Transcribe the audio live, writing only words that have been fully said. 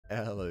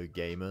Hello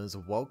gamers,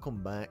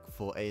 welcome back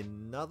for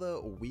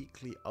another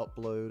weekly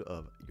upload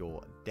of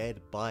your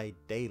Dead by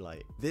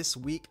Daylight. This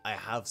week I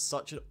have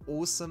such an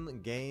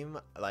awesome game,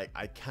 like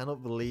I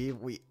cannot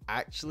believe we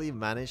actually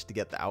managed to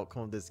get the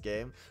outcome of this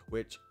game,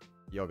 which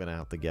you're gonna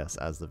have to guess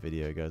as the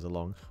video goes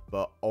along.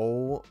 But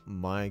oh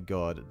my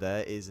god,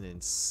 there is an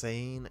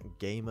insane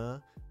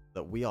gamer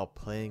that we are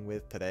playing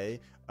with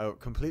today, a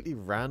completely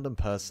random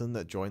person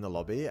that joined the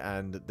lobby,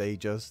 and they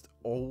just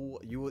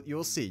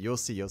you'll see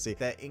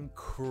they're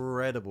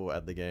incredible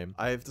at the game.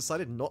 I've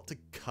decided not to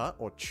cut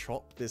or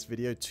chop this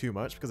video too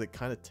much because it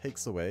kind of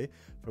takes away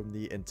from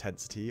the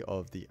intensity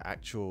of the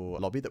actual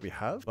lobby that we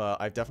have,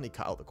 but I've definitely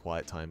cut out the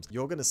quiet times.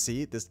 You're gonna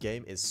see this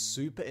game is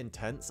super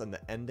intense and the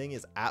ending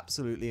is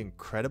absolutely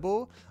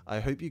incredible. I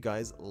hope you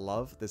guys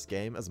love this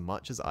game as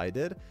much as I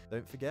did.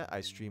 Don't forget,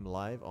 I stream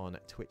live on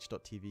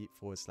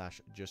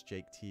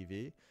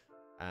twitch.tv/JustJakeTV.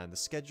 And the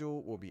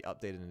schedule will be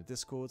updated in the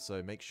Discord,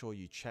 so make sure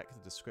you check the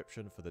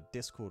description for the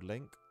Discord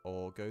link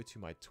or go to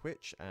my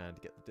Twitch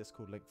and get the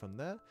Discord link from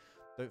there.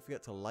 Don't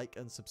forget to like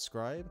and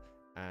subscribe,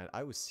 and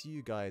I will see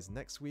you guys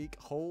next week.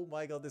 Oh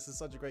my god, this is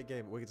such a great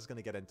game. We're just going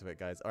to get into it,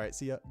 guys. Alright,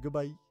 see ya.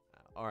 Goodbye.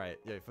 Alright,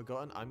 yo,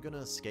 forgotten. I'm going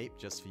to escape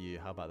just for you.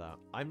 How about that?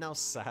 I'm now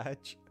Sag.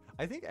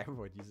 I think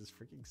everyone uses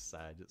freaking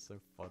Sag. It's so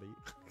funny.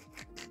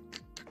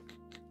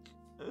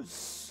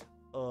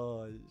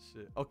 Oh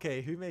shit.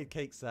 Okay, who made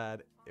cake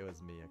sad? It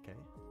was me, okay?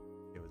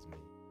 It was me.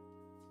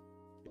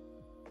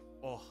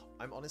 Oh,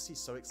 I'm honestly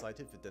so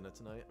excited for dinner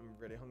tonight. I'm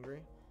really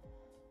hungry.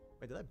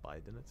 Wait, did I buy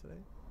dinner today?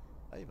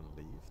 Did I even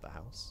leave the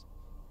house?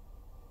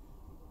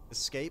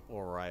 Escape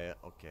or riot?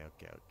 Okay.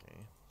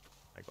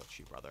 I got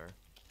you, brother.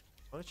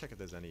 I want to check if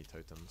there's any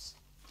totems.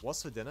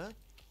 What's for dinner?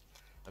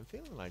 I'm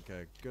feeling like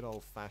a good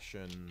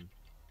old-fashioned...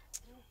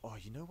 Oh,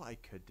 you know what I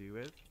could do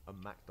with? A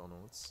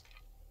McDonald's.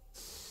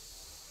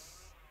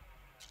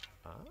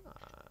 Ah,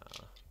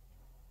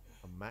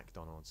 a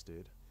McDonald's,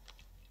 dude.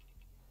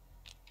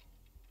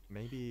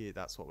 Maybe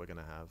that's what we're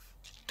gonna have.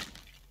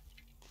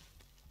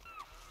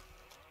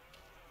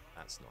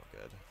 That's not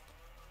good.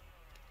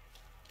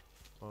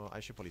 Well,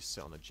 I should probably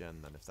sit on a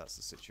gen then if that's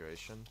the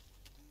situation.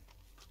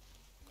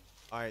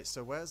 Alright,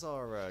 so where's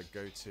our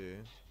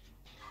go-to?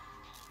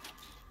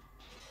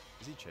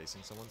 Is he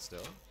chasing someone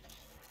still?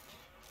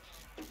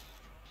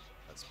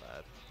 That's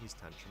bad. He's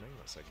tantruming,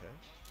 that's okay.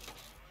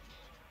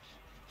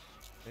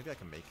 Maybe I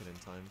can make it in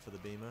time for the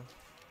beamer.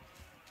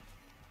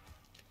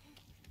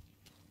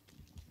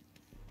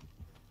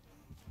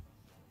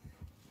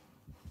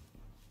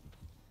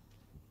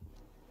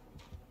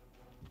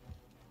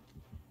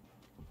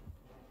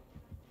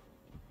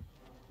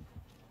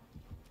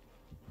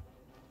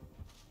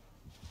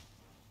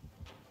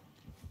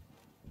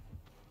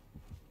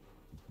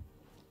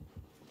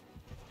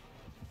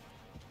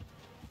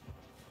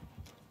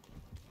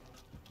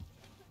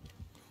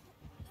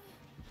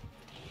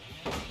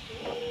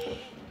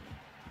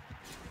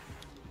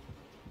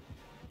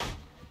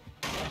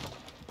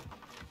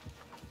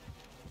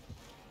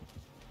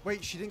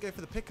 Wait, she didn't go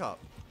for the pickup.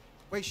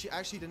 Wait, she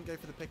actually didn't go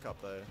for the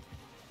pickup, though.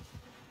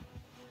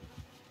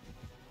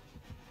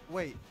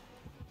 Wait.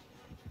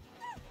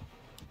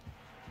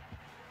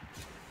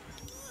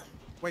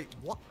 Wait,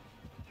 what?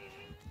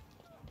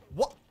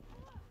 What?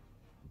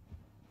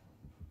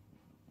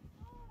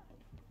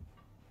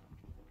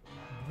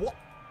 What?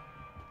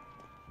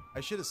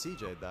 I should have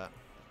CJ'd that.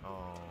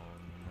 Oh, no.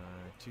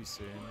 Too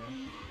soon,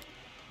 yeah?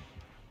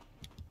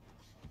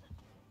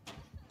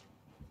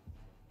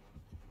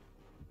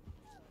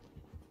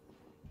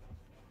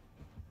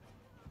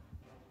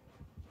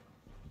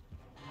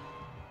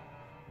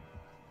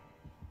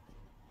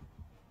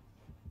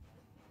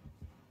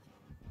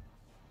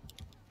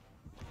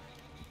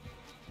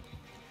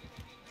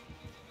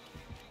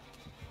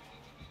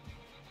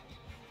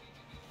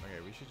 Okay,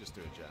 we should just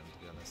do a gen, to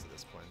be honest, at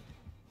this point.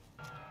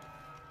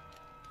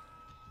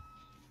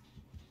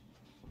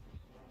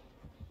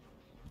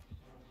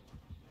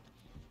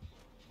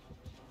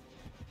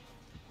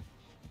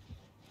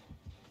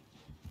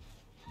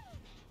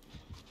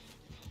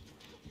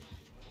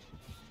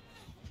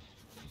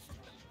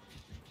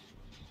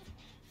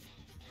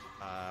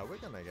 We're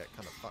gonna get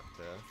kind of fucked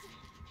there.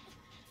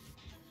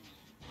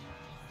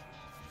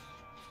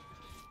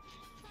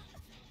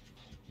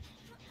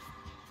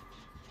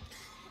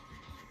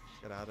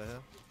 Get out of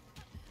here.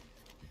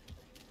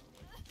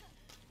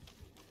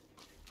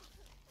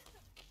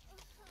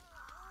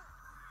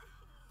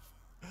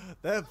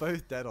 They're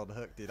both dead on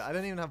hook, dude. I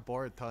don't even have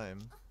borrowed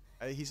time.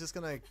 He's just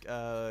gonna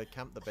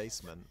camp the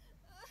basement.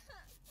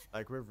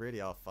 Like, we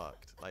really are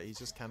fucked. Like, he's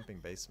just camping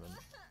basement.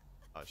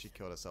 Oh, she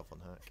killed herself on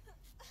hook.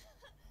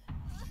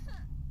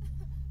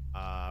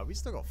 We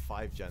still got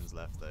 5 gens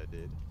left though,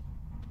 dude.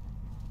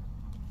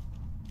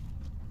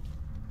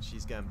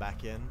 She's going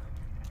back in.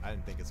 I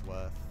don't think it's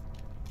worth.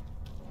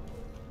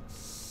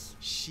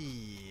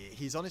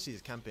 He's honestly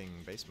just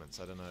camping basements.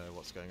 I don't know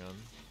what's going on.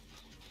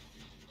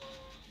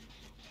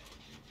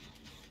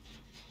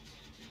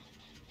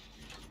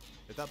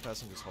 If that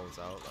person just holds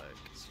out, like,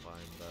 it's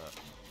fine, but...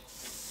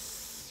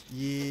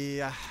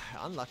 Yeah,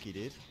 unlucky,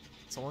 dude.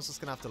 Someone's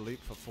just gonna have to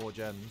loop for 4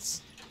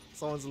 gens.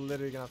 Someone's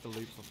literally gonna have to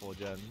loop for 4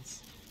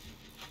 gens.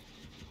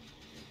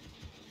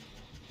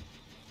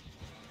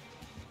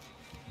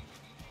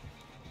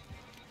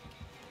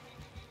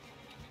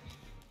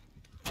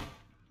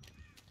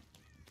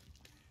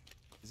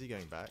 Is he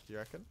going back, do you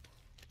reckon?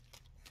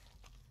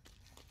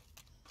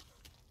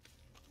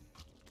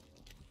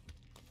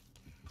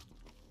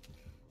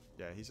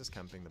 Yeah, he's just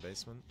camping the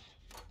basement.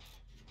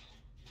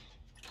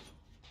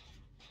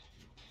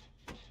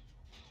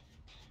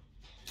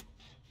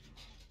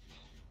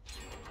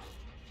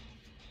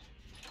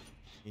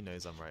 He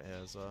knows I'm right here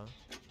as well.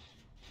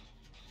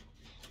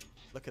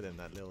 Look at him,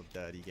 that little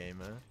dirty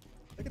gamer.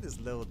 Look at this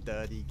little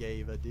dirty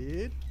gamer,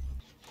 dude.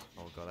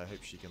 Oh god, I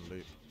hope she can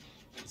loop.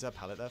 Is there a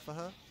pallet there for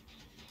her?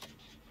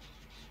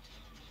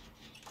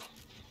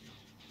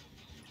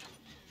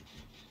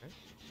 Okay.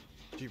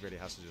 She really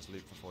has to just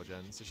loop for 4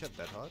 gens. Does she have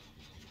dead hard?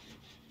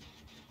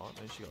 Oh,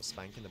 no, she got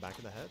spanked in the back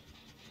of the head.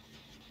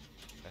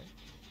 Okay.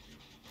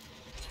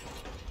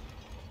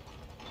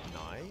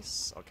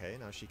 Nice. Okay,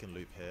 now she can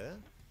loop here.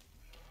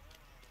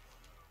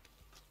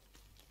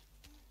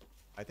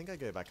 I think I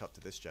go back up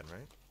to this gen,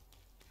 right?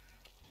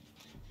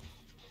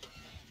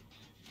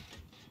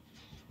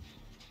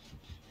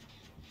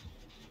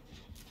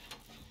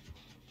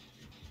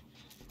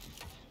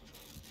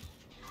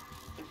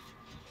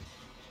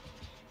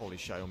 Holy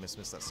shit, I almost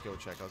missed that skill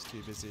check. I was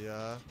too busy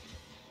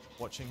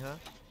watching her.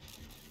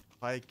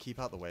 If I keep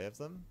out the way of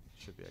them,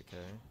 should be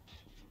okay.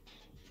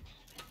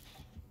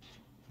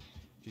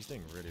 She's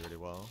doing really, really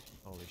well.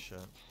 Holy shit.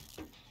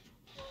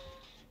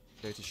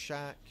 Go to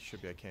Shack.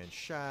 Should be okay in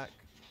Shack.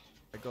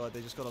 My god,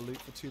 they just got to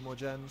loot for 2 more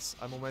gens.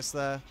 I'm almost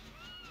there.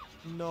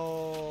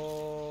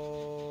 No.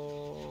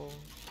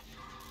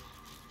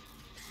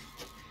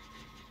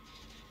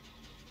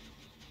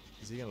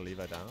 Is he going to leave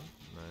her down?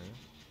 No.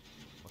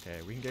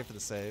 Okay, we can go for the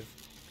save.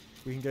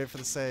 We can go for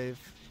the save.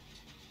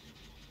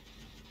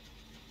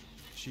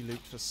 She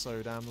looped for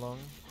so damn long.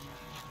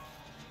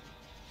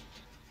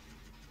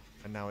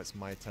 And now it's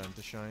my turn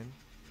to shine.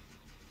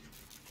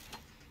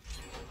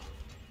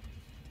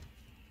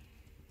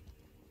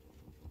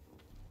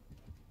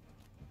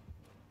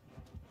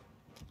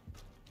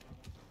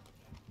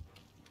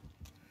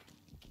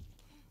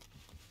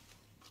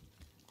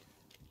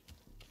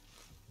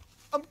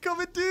 I'm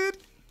coming, dude!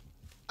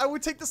 I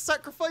would take the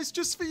sacrifice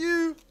just for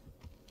you!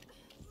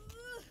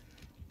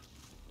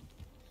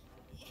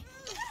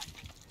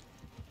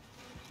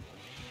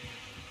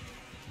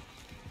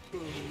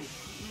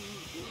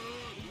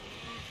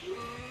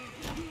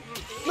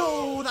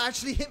 No! That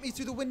actually hit me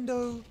through the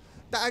window!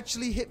 That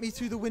actually hit me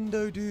through the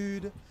window,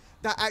 dude!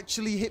 That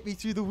actually hit me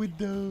through the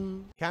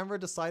window! Camera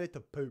decided to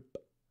poop.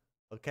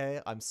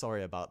 Okay? I'm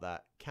sorry about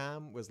that.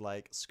 Cam was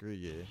like, screw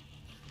you.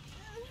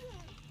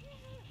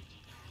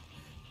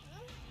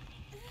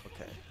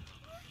 Okay.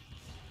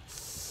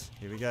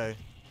 Here we go.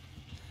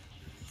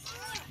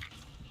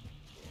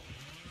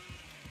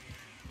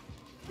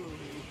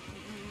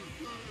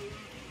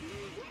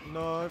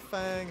 No,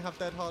 Feng, have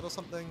dead hard or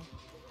something.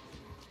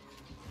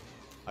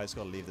 I just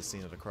gotta leave the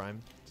scene of the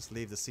crime. Just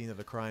leave the scene of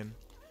the crime.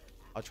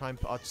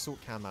 I'll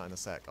sort Cam out in a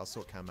sec. I'll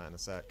sort Cam out in a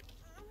sec.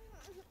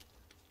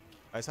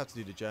 I just have to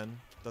do the gen.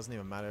 Doesn't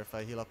even matter if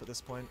I heal up at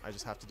this point. I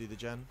just have to do the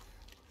gen.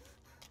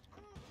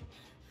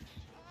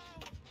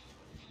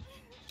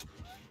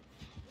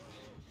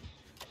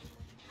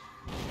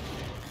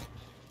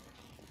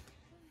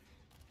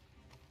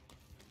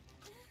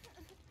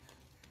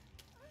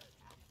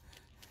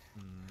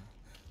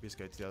 We just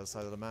go to the other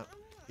side of the map.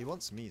 He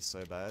wants me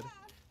so bad.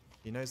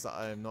 He knows that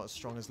I am not as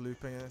strong as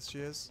looping as she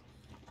is.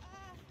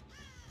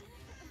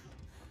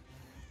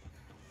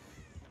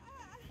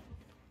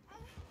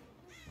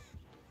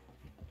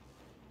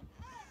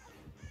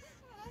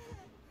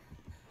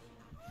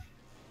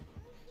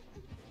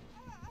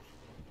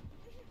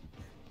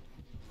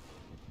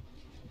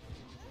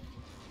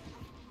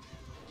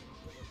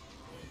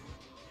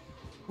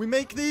 We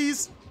make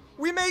these!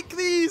 We make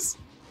these!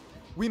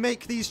 We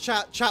make these,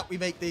 chat. Chat, we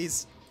make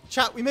these.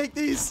 Chat, we make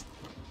these!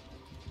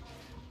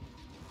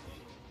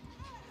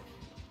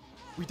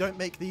 We don't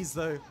make these,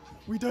 though.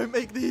 We don't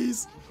make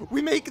these!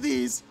 We make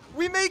these!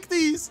 We make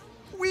these!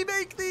 We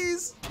make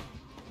these!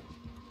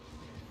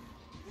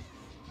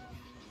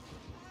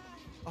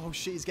 Oh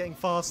shit, he's getting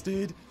fast,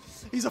 dude.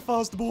 He's a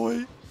fast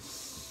boy.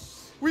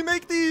 We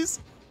make these!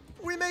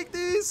 We make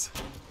these!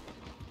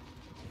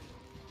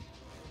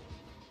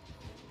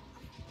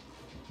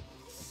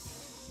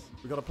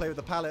 We gotta play with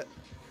the pallet.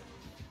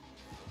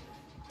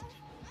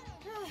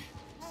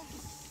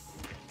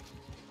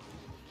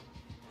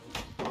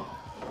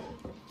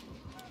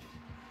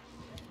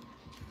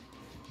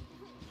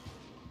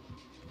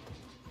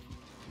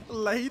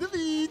 Lay the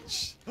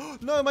beach.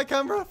 No, my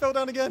camera fell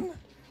down again.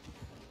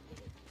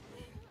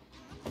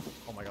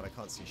 Oh my god, I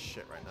can't see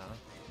shit right now.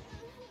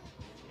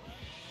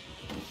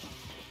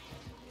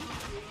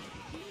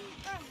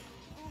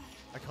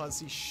 I can't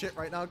see shit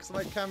right now because of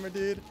my camera,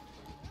 dude.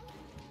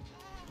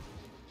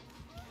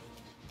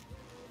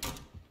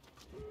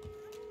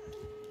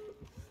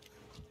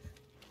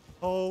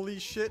 Holy Holy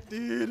shit,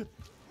 dude.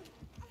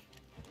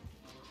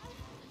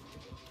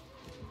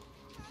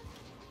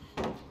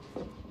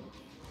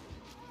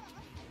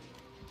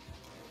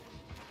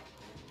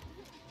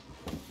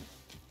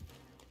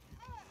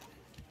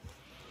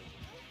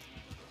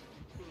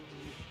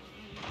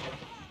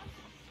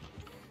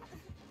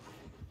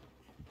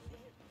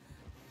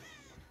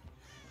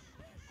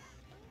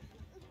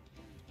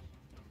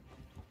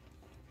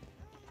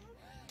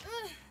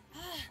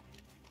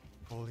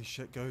 Holy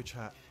shit, go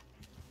chat.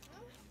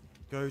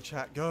 Go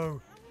chat,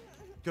 go.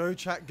 Go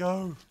chat,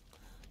 go.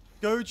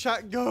 Go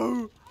chat,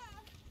 go.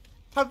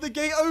 Have the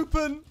gate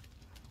open.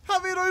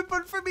 Have it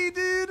open for me,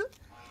 dude.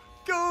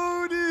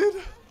 Go,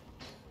 dude.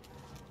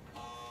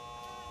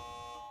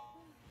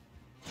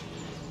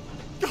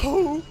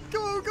 Go.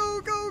 Go,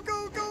 go, go,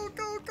 go, go,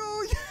 go,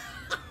 go.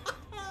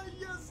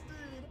 Yes,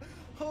 dude.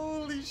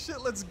 Holy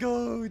shit, let's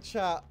go,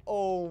 chat.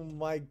 Oh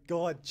my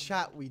god,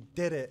 chat, we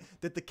did it.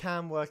 Did the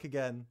cam work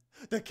again?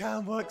 The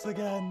cam works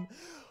again.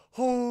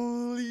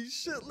 Holy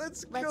shit,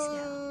 let's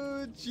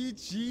go.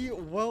 GG,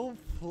 well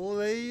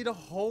played.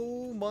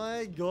 Oh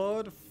my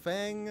god,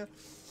 Feng.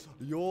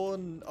 You're...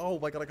 Oh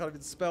my god, I can't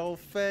even spell.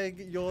 Feng,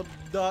 you're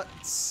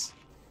nuts.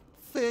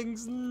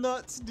 Feng's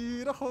nuts,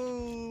 dude.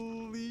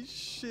 Holy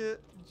shit.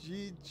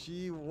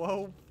 GG,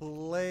 well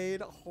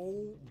played.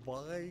 Oh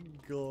my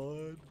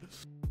god.